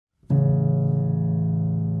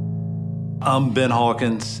I'm Ben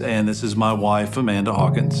Hawkins, and this is my wife, Amanda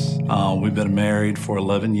Hawkins. We've been married for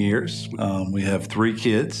 11 years. We have 3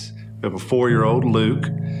 kids. We have a 4-year-old, Luke.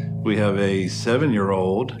 We have a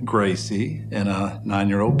 7-year-old, Gracie, and a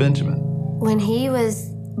 9-year-old, Benjamin. When he was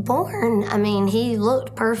born, I mean, he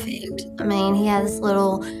looked perfect. I mean, he had this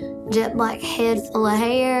little jet black head full of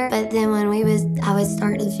hair. But then when I would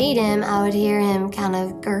start to feed him, I would hear him kind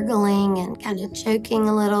of gurgling and kind of choking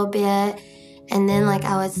a little bit. And then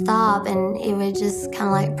I would stop and it would just kind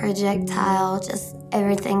of like projectile, just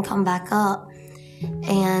everything come back up.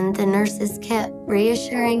 And the nurses kept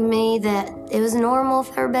reassuring me that it was normal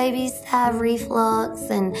for babies to have reflux,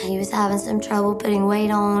 and he was having some trouble putting weight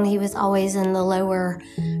on. He was always in the lower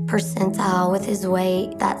percentile with his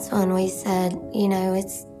weight. That's when we said,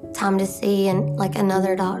 it's time to see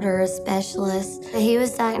another doctor, a specialist. He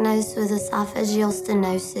was diagnosed with esophageal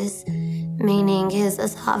stenosis, meaning his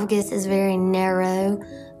esophagus is very narrow,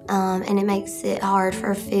 and it makes it hard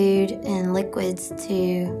for food and liquids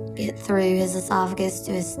to get through his esophagus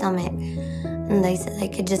to his stomach. And they said they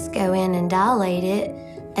could just go in and dilate it,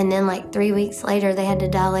 and then 3 weeks later they had to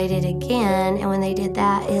dilate it again, and when they did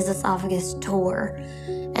that, his esophagus tore.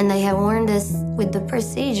 And they had warned us with the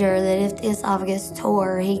procedure that if the esophagus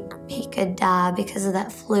tore, he could die because of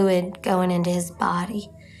that fluid going into his body.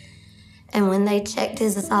 And when they checked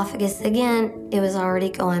his esophagus again, it was already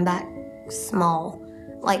going back small.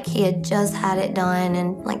 He had just had it done,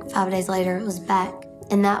 and 5 days later it was back.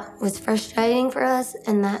 And that was frustrating for us,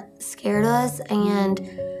 and that scared us. And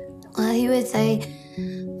he would say,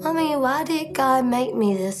 "Mommy, why did God make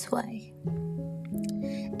me this way?"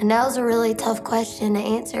 And that was a really tough question to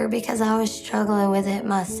answer because I was struggling with it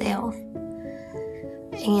myself.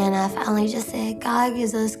 And I finally just said, God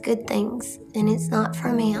gives us good things, and it's not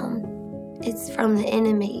from Him. It's from the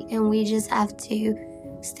enemy, and we just have to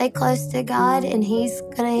stay close to God, and He's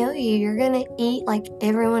going to heal you. You're going to eat like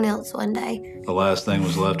everyone else one day. The last thing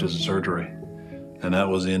was left is a surgery, and that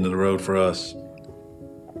was the end of the road for us.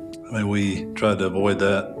 I mean, we tried to avoid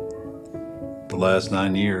that the last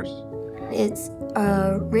 9 years. It's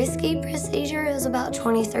a risky procedure. It was about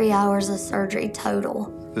 23 hours of surgery total.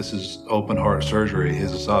 This is open heart surgery.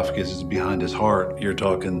 His esophagus is behind his heart. You're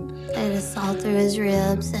talking... They had to saw through his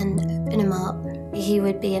ribs and open him up. He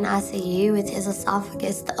would be in ICU with his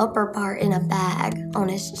esophagus, the upper part, in a bag on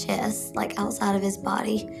his chest, outside of his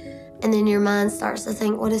body. And then your mind starts to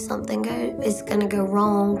think, what if something is going to go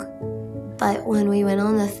wrong? But when we went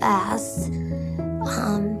on the fast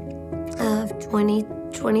of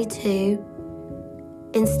 2022,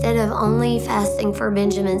 instead of only fasting for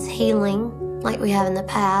Benjamin's healing, like we have in the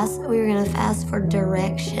past, we were going to fast for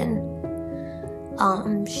direction.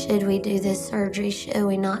 Should we do this surgery? Should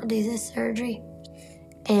we not do this surgery?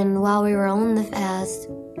 And while we were on the fast,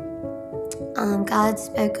 God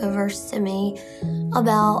spoke a verse to me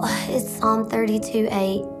about, it's Psalm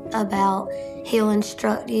 32:8, about He'll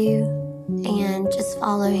instruct you and just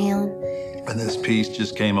follow Him. And this peace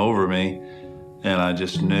just came over me, and I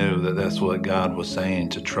just knew that that's what God was saying,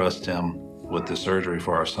 to trust Him with the surgery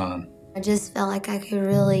for our son. I just felt like I could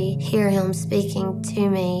really hear Him speaking to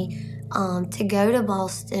me to go to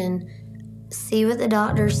Boston, see what the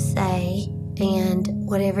doctors say, and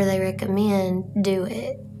whatever they recommend, do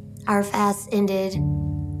it. Our fast ended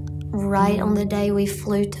right on the day we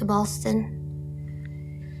flew to Boston.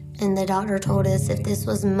 And the doctor told us if this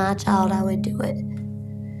was my child, I would do it.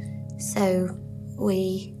 So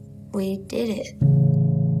we did it.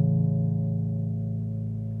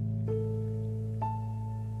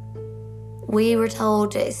 We were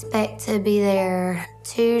told to expect to be there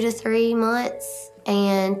 2 to 3 months,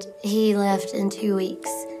 and he left in 2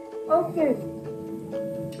 weeks. Okay.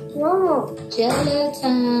 Mama. Jello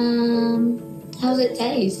time. How's it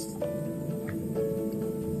taste?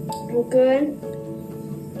 Good.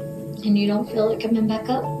 And you don't feel it coming back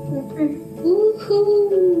up? Mm-mm.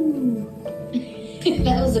 Woohoo!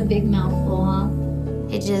 That was a big mouthful, huh?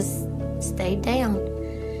 It just stayed down.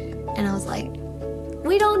 And I was like,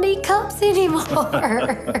 we don't need cups anymore.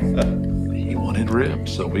 He wanted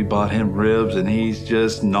ribs, so we bought him ribs, and he's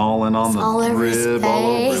just gnawing on the rib all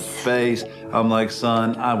over his face. I'm like,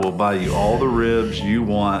 son, I will buy you all the ribs you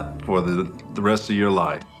want for the rest of your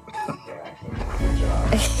life.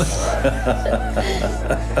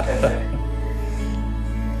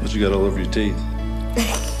 What you got all over your teeth?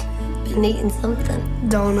 Been eating something.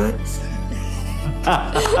 Donuts.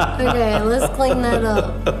 Okay, let's clean that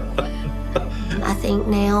up. I think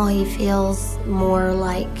now he feels more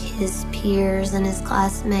like his peers and his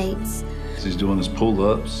classmates. He's doing his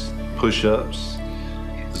pull-ups, push-ups.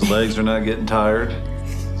 His legs are not getting tired,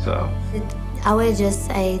 so. I would just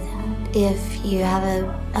say that if you have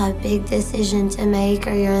a big decision to make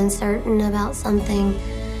or you're uncertain about something,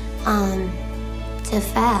 to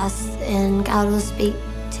fast, and God will speak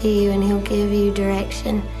to you and He'll give you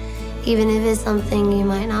direction. Even if it's something you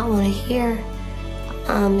might not want to hear,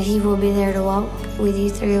 He will be there to walk with you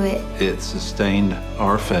through it. It sustained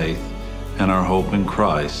our faith and our hope in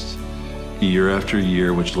Christ year after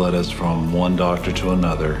year, which led us from one doctor to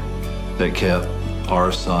another, that kept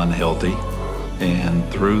our son healthy. And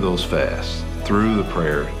through those fasts, through the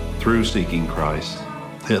prayer, through seeking Christ,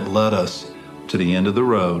 it led us to the end of the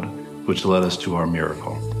road, which led us to our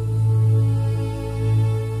miracle.